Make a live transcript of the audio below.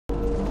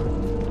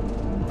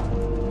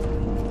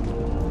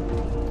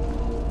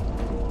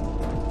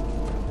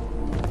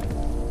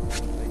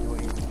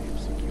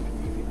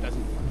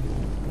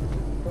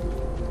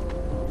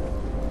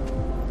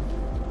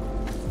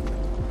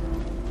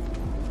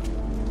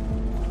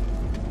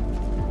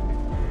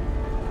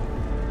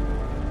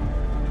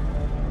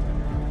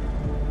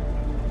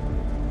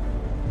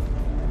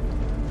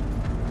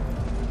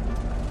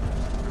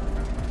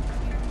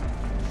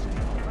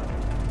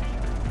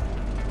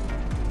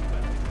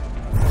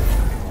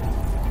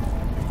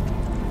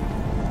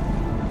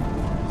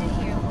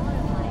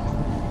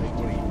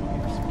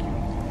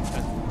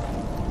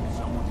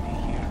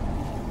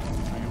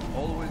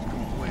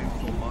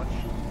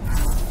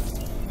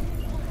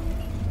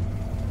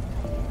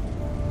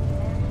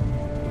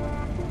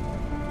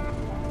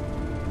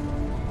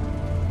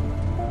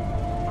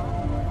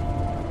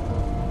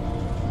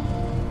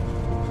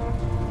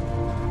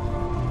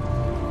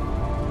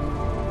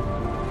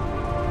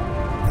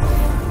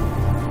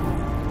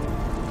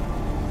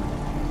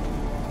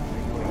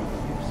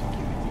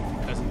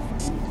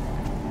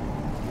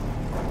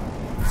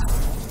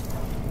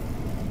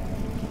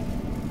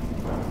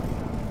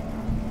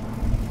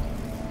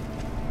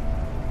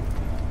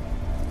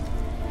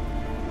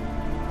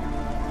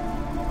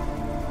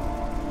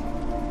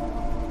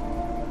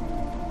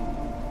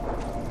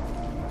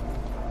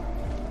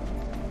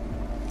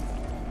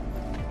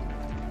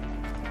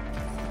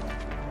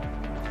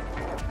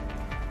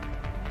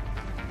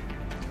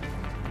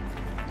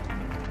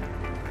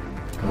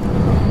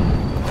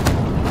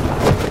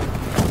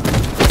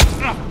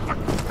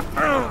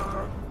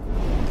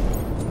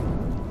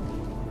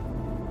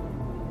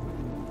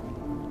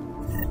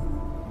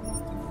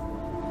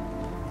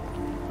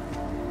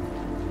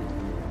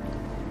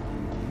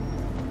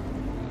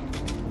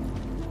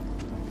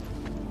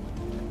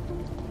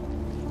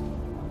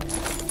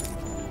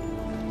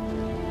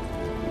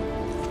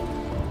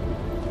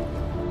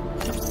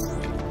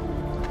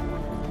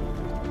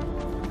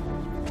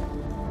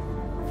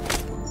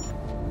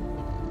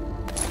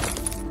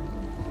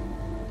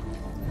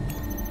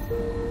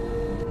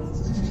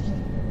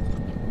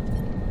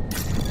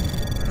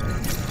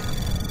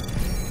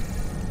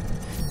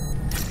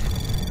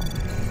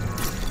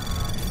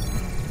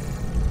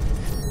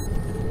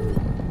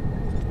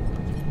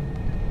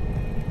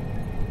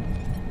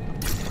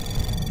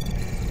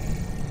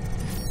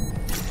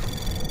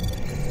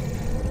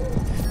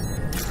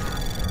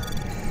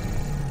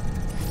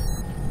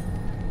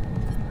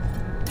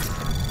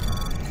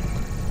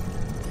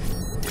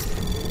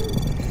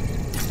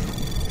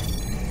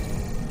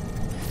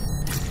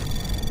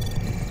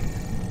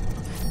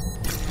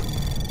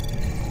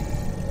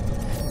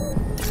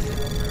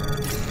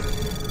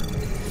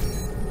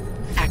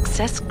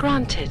Access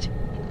granted.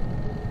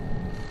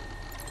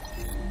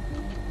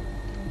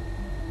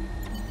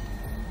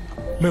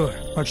 Miller,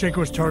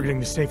 Marchenko is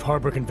targeting the Safe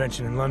Harbor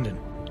Convention in London.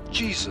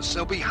 Jesus,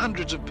 there'll be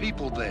hundreds of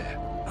people there.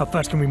 How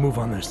fast can we move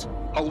on this?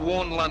 I'll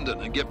warn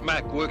London and get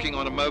Mac working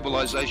on a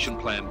mobilization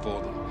plan for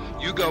them.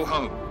 You go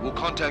home. We'll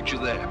contact you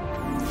there.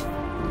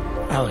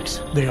 Alex,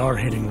 they are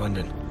hitting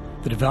London.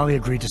 The Diwali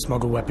agreed to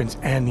smuggle weapons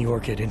and the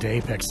Orchid into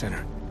Apex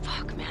Center.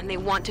 Fuck, man, they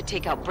want to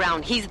take out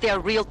Brown. He's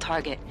their real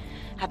target.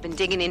 I've been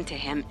digging into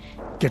him.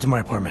 Get to my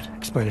apartment.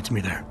 Explain it to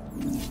me there.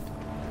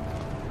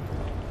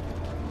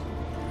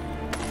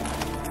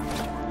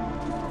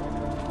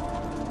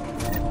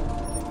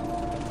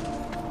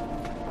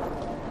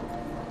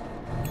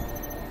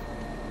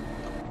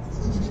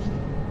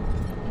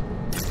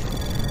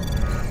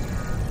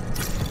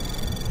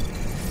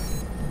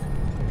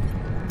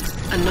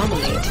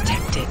 Anomaly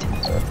detected.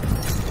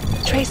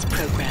 Trace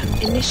program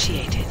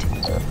initiated.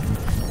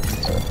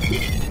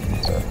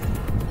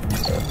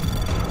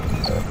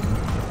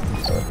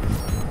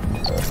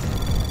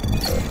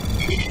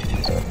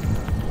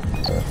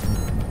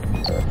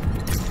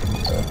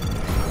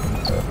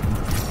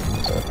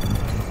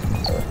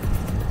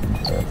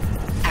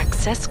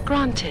 Access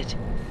granted.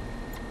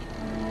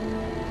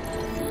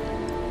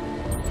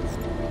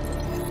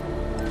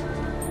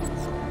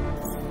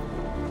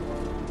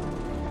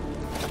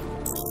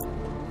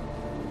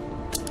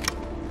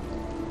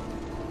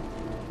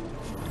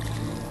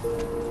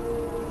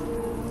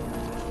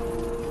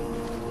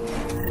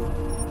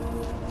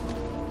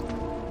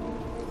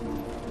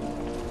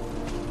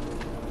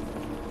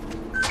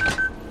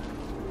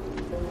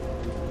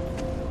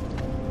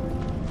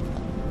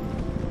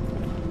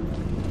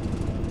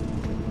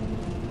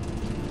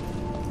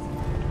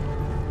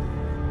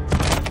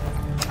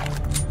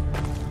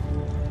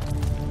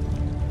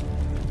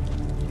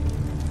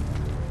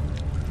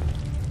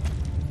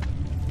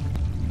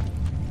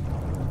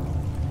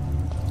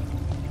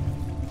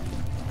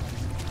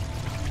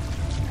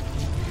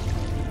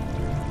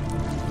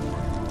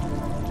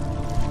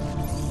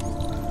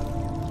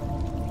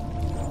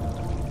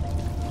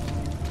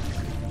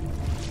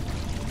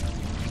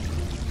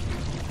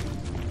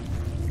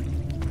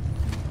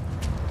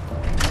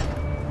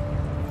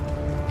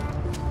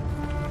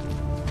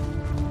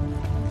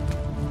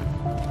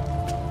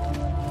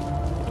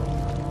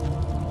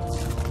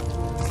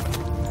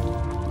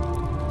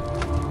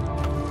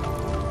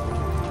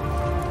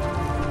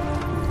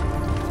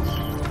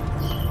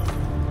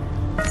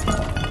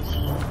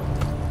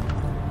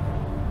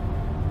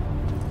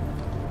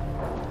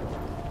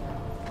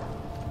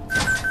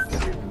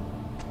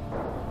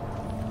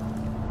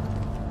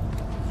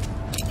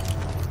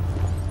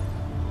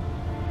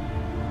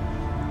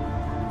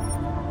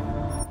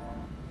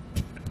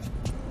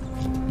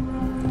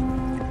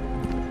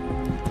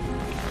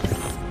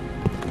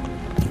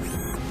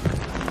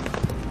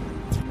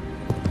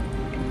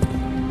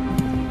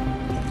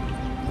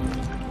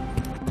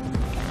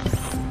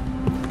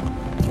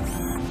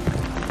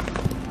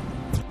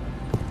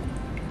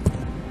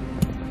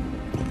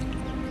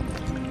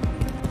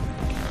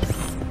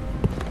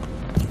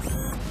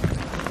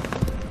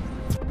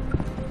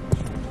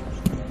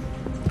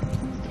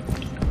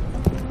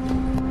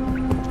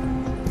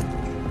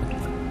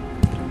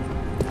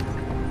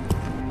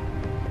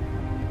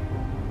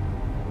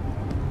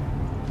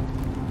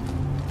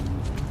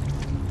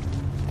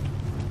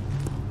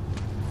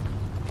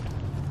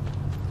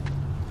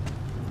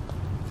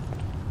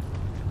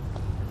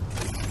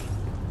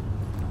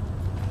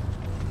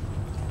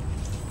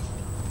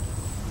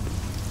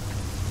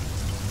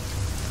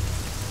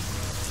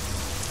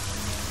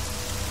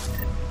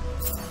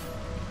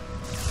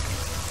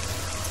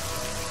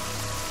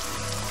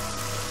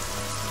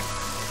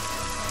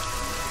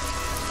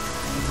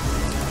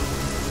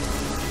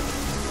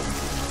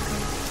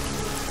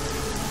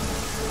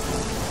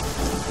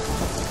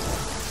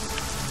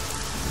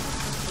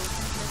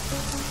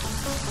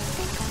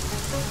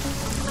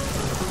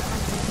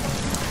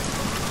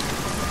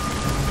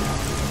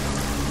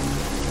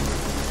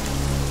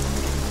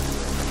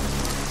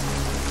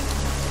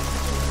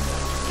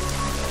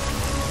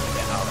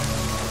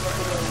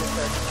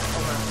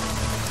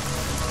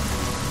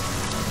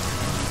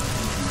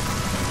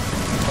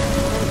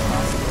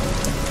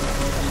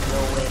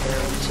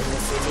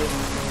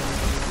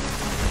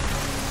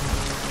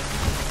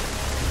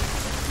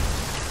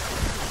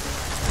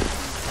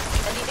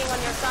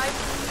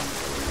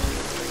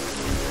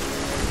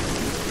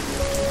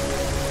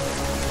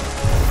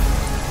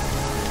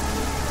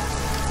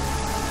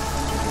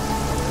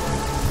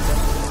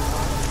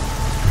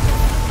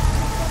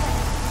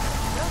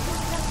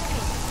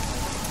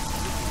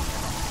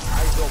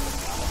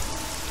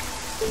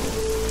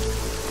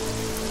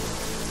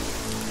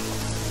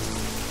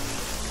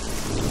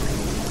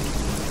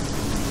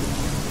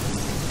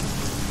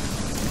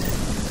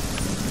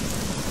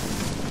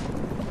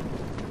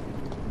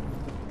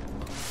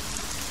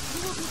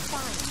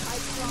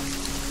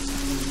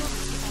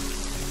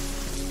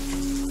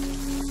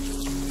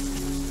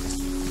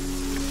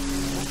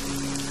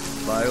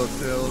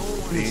 Biocells,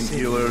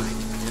 painkillers,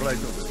 right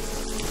over there.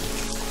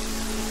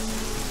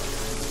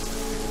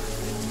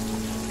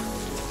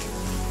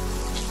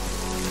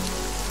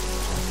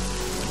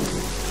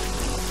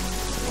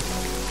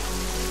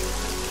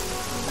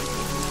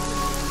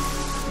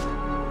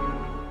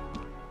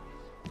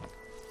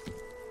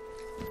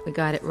 We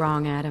got it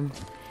wrong, Adam.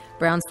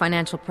 Brown's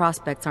financial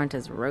prospects aren't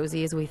as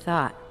rosy as we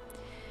thought.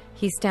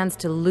 He stands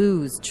to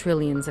lose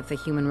trillions if the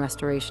Human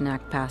Restoration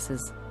Act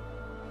passes.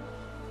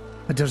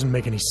 That doesn't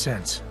make any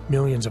sense.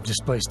 Millions of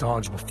displaced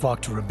Augs will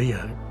flock to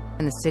Rabia.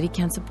 And the city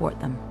can't support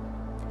them.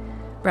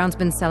 Brown's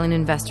been selling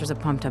investors a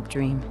pumped-up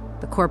dream.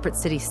 The corporate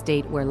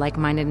city-state where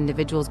like-minded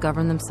individuals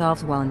govern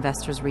themselves while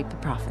investors reap the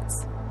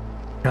profits.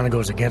 Kinda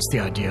goes against the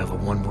idea of a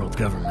one-world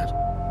government.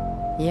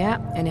 Yeah,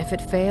 and if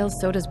it fails,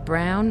 so does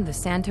Brown, the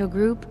Santo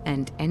Group,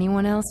 and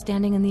anyone else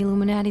standing in the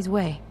Illuminati's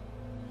way.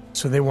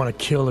 So they want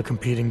to kill a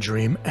competing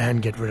dream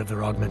and get rid of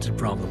their augmented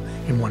problem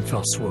in one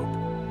fell swoop.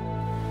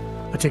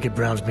 I take it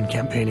Brown's been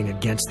campaigning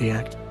against the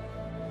act?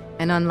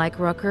 And unlike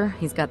Rucker,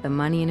 he's got the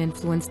money and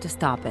influence to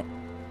stop it.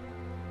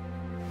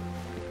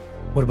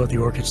 What about the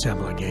orchid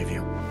sample I gave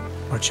you?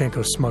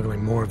 Marchenko's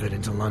smuggling more of it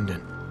into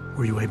London.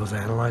 Were you able to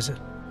analyze it?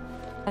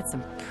 That's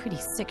some pretty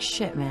sick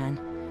shit, man.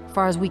 As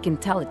far as we can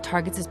tell, it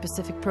targets a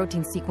specific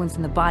protein sequence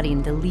in the body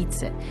and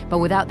deletes it. But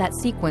without that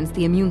sequence,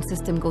 the immune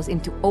system goes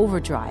into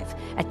overdrive,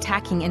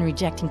 attacking and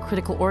rejecting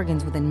critical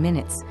organs within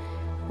minutes.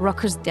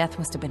 Rucker's death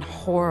must have been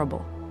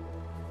horrible.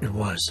 It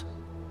was.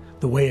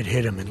 The way it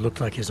hit him, it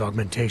looked like his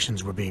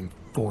augmentations were being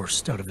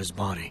forced out of his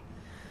body.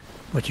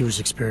 Like he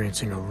was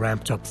experiencing a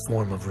ramped-up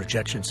form of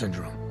rejection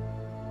syndrome.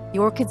 The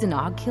orchid's an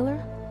aug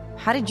killer?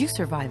 How did you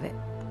survive it?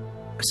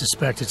 I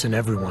suspect it's an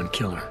everyone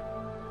killer.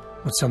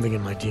 But something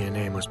in my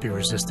DNA must be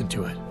resistant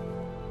to it.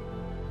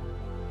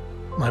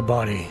 My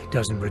body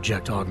doesn't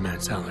reject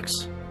augments,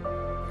 Alex.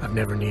 I've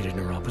never needed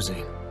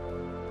neuropozyne.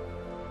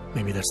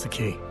 Maybe that's the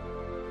key.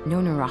 No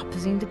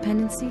neuropozyne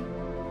dependency?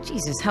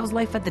 Jesus, how's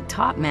life at the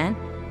top, man?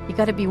 You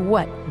gotta be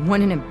what,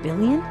 1 in a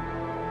billion?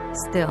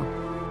 Still,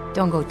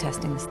 don't go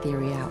testing this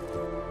theory out.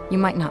 You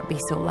might not be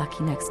so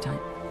lucky next time.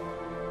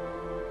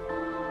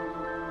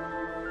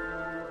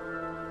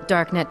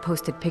 Darknet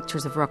posted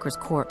pictures of Rucker's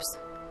corpse.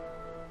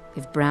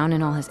 If Brown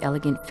and all his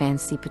elegant,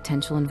 fancy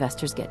potential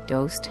investors get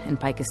dosed, and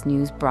Picus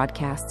News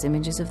broadcasts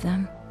images of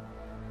them,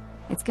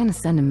 it's gonna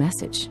send a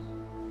message.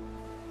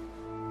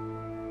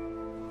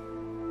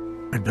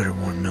 I'd better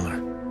warn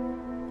Miller.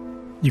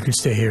 You can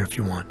stay here if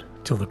you want,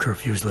 till the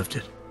curfew's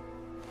lifted.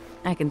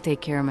 I can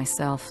take care of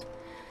myself.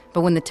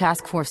 But when the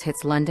task force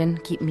hits London,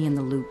 keep me in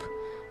the loop.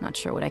 Not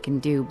sure what I can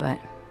do, but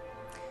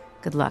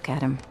good luck,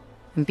 Adam.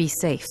 And be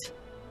safe.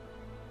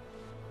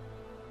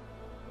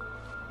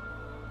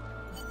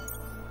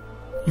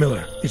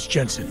 Miller, it's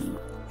Jensen.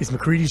 Is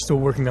McCready still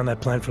working on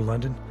that plan for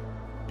London?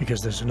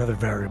 Because there's another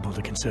variable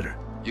to consider.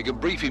 You can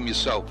brief him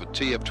yourself at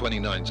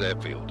TF-29's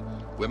airfield.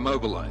 We're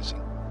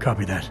mobilizing.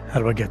 Copy that. How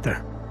do I get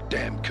there?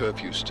 Damn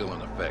curfew's still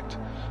in effect.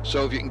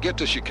 So if you can get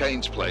to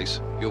Chicane's place,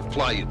 he'll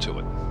fly you to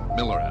it.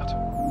 Miller out.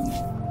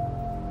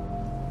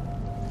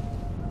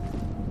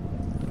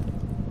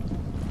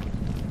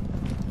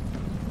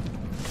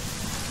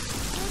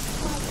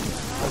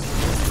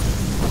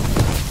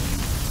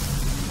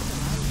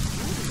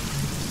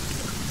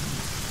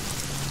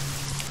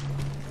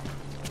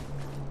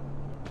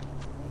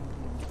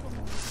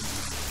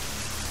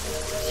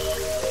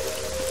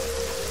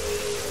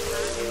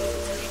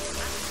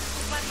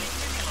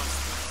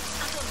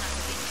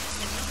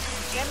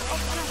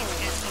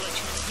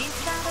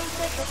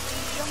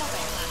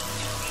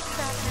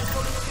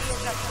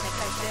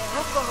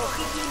 Koho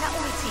chytí na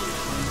ulicích.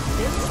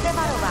 Byl jste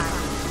varován.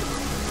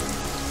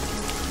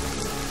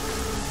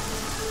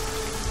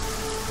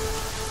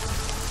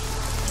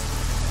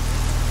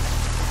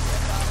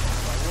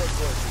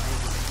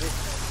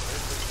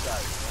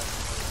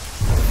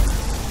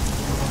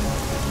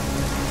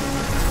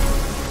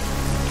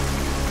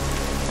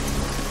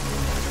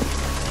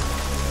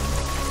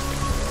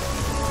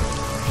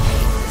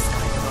 This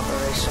kind of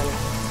operation.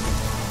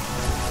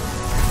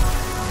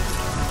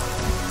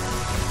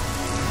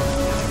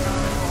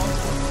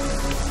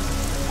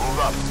 Move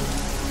up.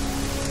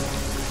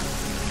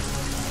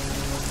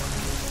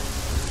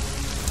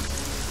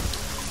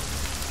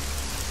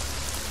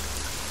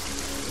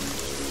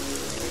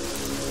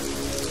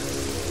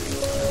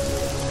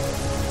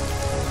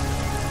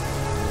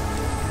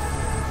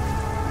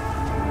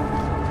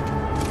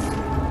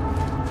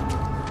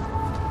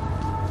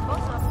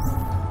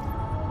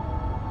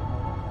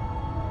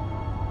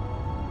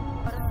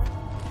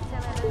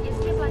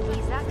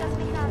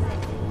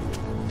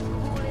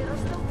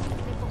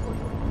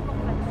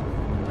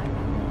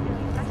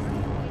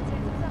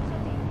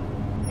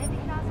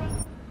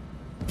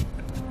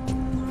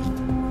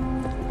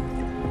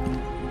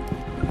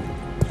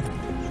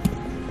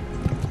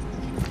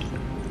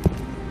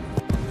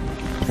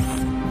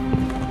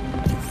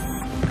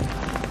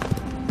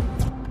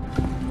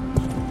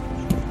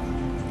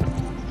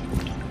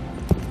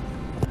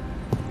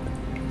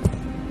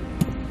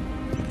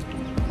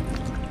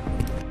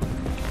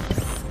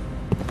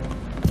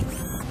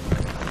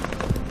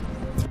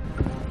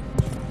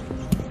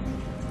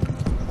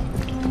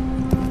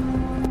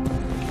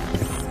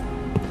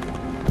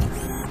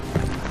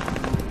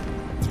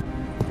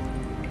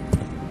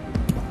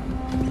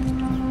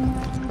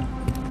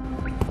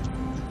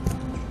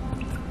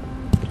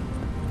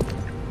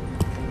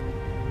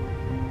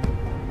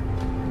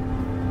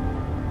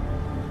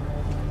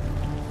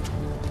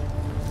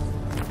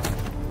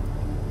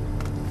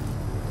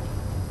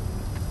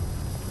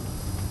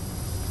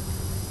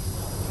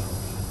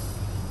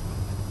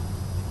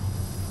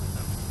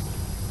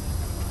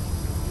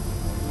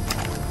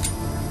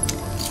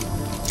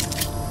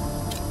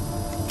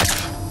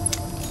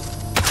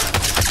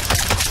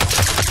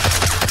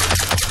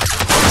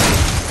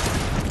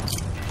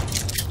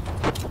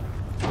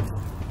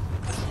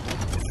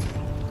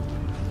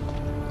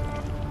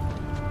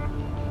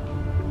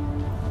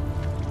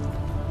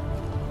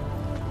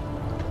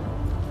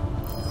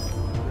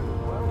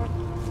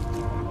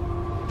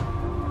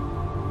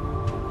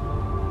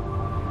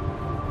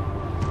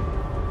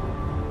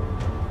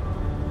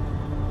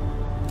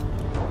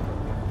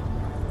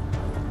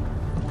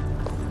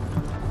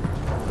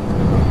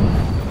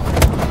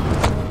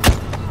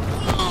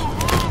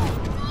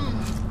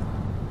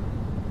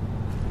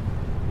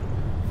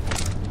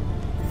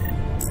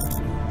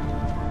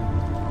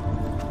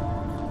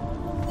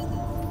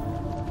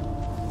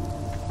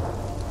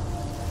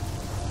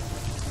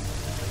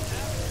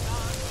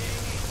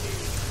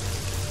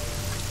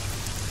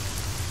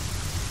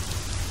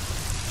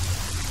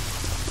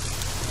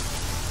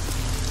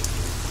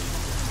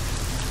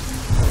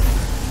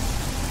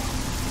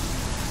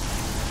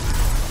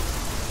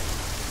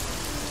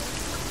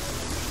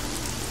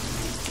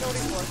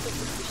 report of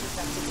suspicious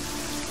activity.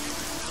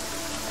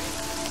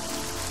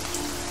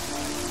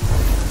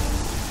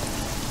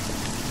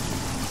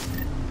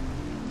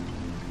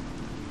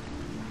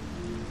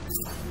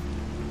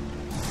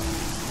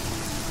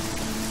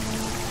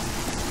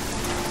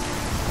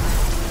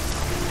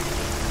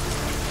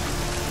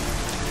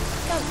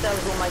 Can't tell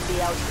who might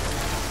be out here.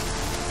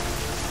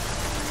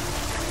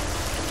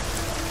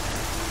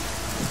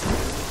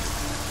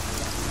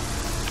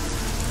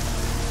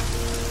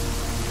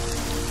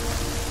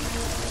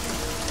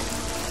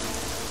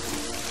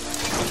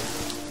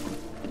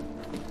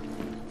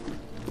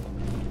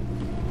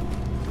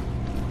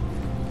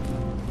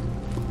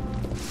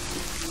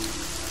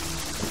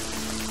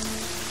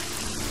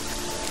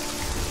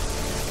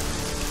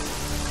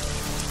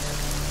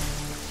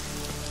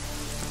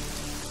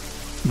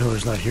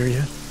 Miller's not here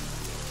yet?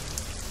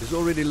 He's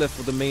already left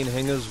for the main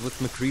hangars with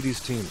McCready's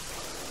team.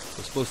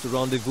 We're supposed to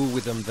rendezvous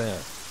with them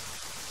there.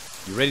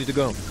 You ready to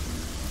go?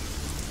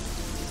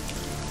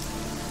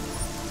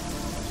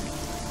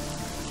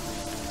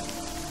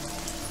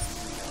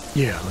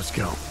 Yeah, let's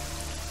go.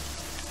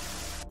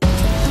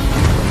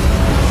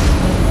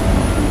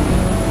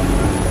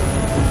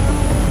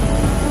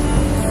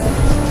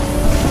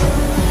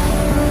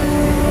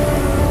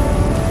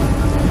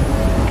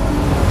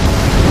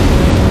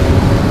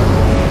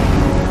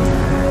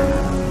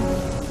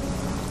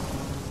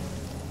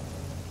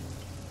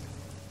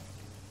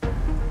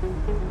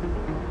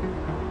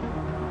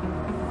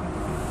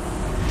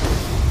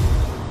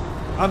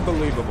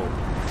 Unbelievable.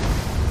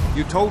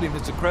 You told him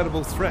it's a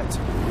credible threat.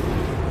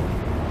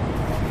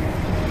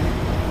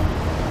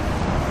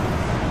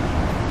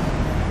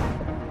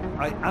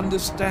 I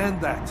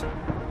understand that.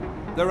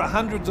 There are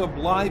hundreds of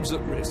lives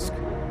at risk.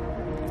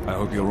 I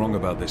hope you're wrong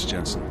about this,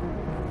 Jensen.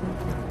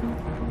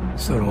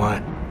 So do I.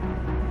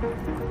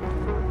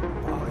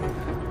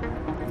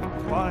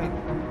 Fine.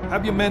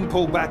 Have your men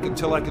pull back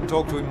until I can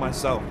talk to him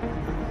myself.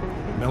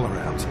 Miller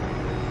out.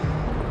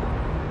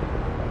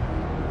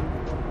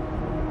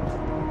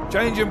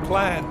 Change in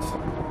plans.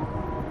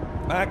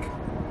 Mac,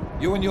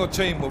 you and your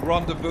team will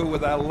rendezvous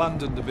with our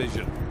London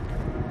division.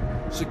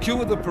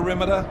 Secure the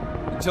perimeter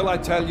until I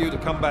tell you to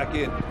come back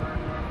in.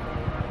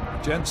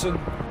 Jensen,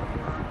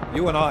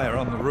 you and I are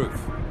on the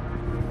roof.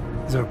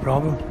 Is there a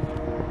problem?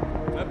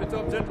 Wrap it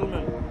up,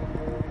 gentlemen.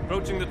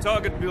 Approaching the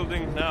target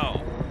building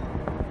now.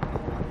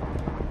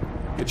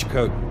 Get your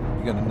coat.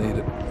 You're gonna need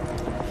it.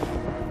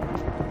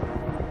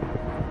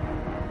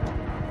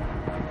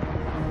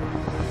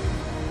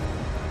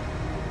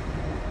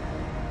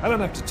 I don't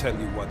have to tell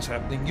you what's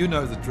happening. You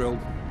know the drill.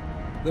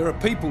 There are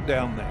people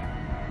down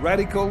there.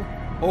 Radical,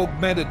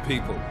 augmented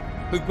people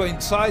who've been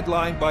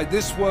sidelined by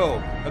this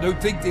world and who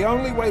think the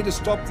only way to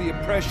stop the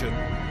oppression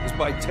is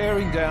by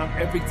tearing down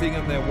everything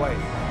in their way.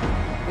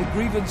 Their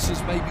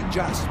grievances may be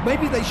just.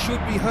 Maybe they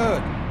should be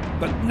heard,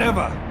 but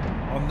never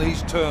on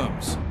these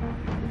terms.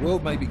 The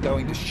world may be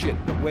going to shit,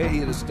 but we're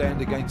here to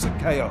stand against the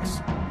chaos.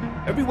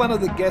 Every one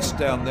of the guests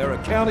down there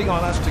are counting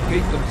on us to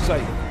keep them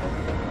safe.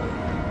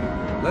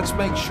 Let's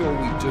make sure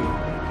we do.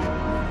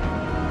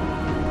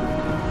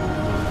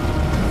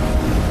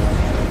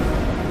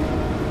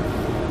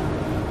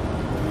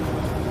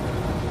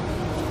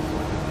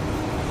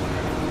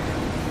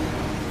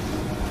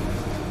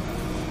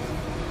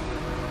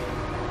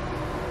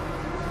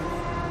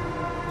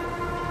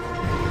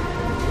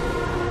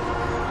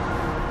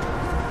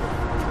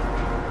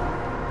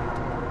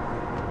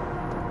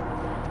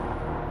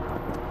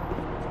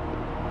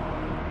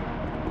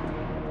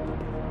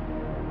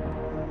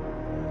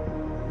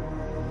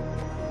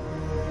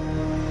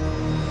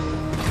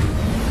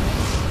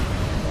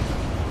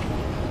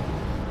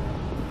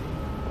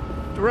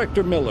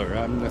 Director Miller,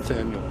 I'm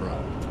Nathaniel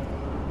Brown.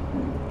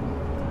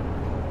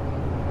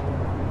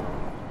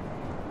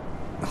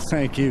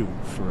 Thank you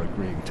for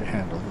agreeing to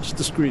handle this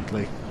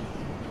discreetly.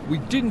 We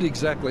didn't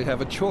exactly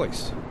have a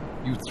choice.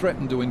 You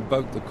threatened to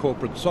invoke the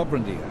Corporate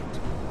Sovereignty Act.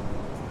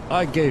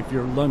 I gave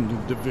your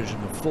London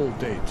division a full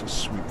day to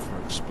sweep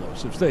for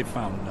explosives. They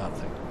found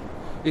nothing.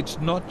 It's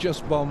not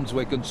just bombs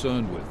we're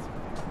concerned with.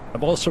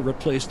 I've also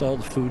replaced all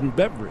the food and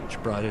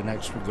beverage, brought in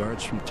extra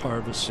guards from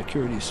Tarvis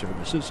Security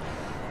Services,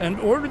 and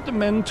ordered the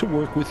men to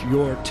work with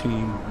your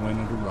team when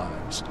it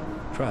arrives.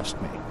 Trust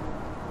me,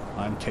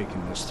 I'm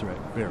taking this threat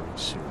very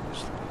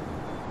seriously.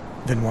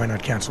 Then why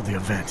not cancel the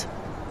event?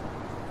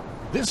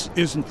 This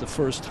isn't the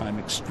first time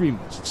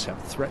extremists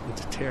have threatened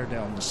to tear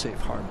down the Safe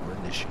Harbor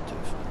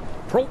Initiative.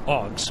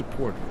 Pro-AUG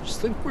supporters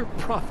think we're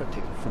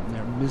profiting from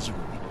their misery,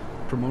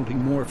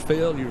 promoting more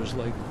failures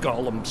like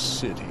Gollum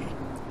City.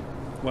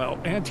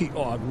 While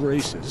anti-AUG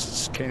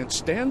racists can't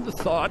stand the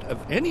thought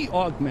of any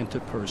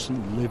augmented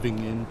person living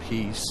in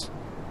peace.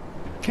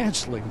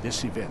 Canceling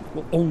this event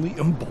will only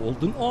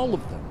embolden all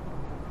of them.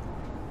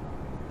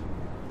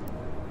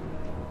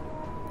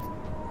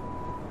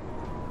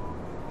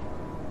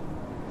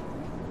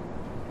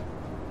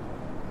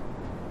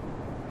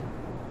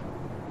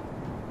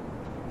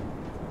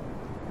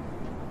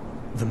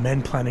 The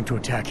men planning to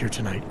attack here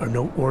tonight are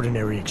no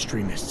ordinary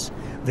extremists.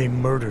 They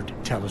murdered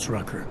Talis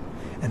Rucker.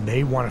 And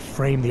they want to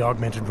frame the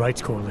Augmented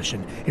Rights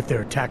Coalition if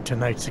their attack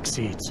tonight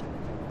succeeds.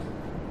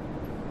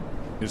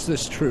 Is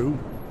this true?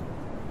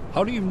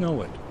 How do you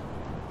know it?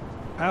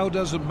 How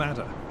does it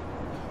matter?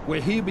 We're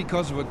here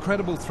because of a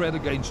credible threat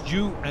against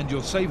you and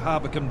your Safe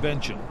Harbor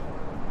Convention.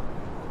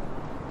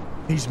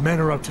 These men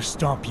are out to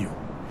stop you.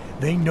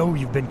 They know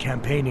you've been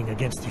campaigning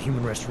against the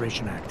Human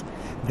Restoration Act.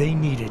 They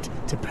need it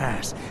to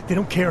pass. They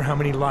don't care how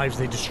many lives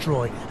they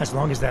destroy, as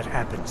long as that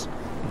happens.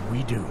 And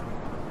we do.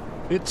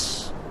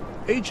 It's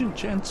Agent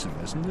Jensen,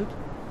 isn't it?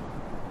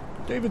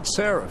 David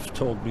Seraph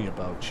told me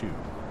about you.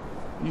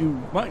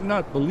 You might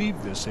not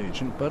believe this,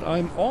 Agent, but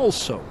I'm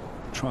also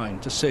trying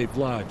to save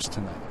lives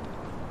tonight.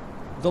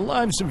 The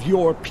lives of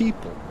your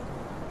people.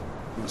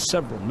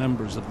 Several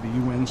members of the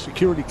UN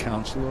Security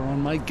Council are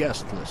on my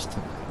guest list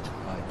tonight.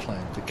 I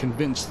plan to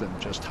convince them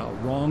just how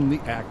wrong the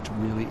act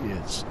really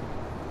is.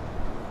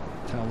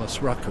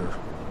 Talus Rucker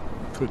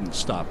couldn't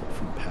stop it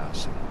from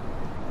passing.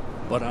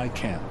 But I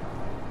can.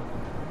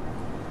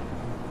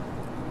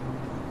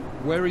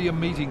 Where are you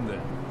meeting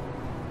then?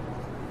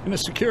 In a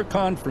secure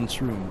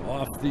conference room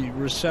off the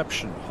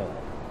reception hall.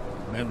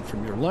 Men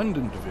from your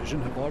London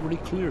division have already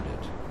cleared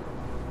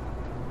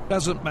it.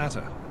 Doesn't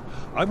matter.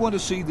 I want to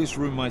see this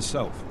room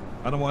myself,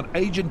 and I want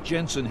Agent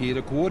Jensen here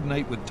to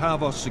coordinate with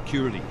Tavos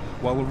Security,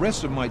 while the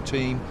rest of my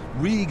team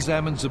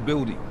re-examines the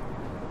building.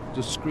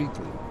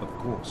 Discreetly, of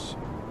course.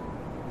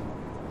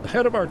 The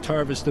head of our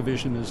Tarvis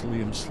division is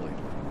Liam Slater.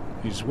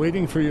 He's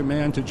waiting for your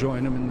man to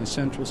join him in the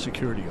Central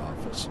Security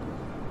Office.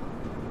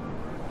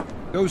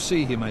 Go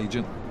see him,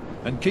 Agent,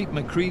 and keep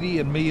McCready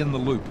and me in the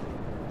loop.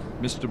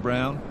 Mr.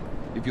 Brown,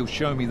 if you'll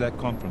show me that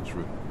conference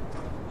room.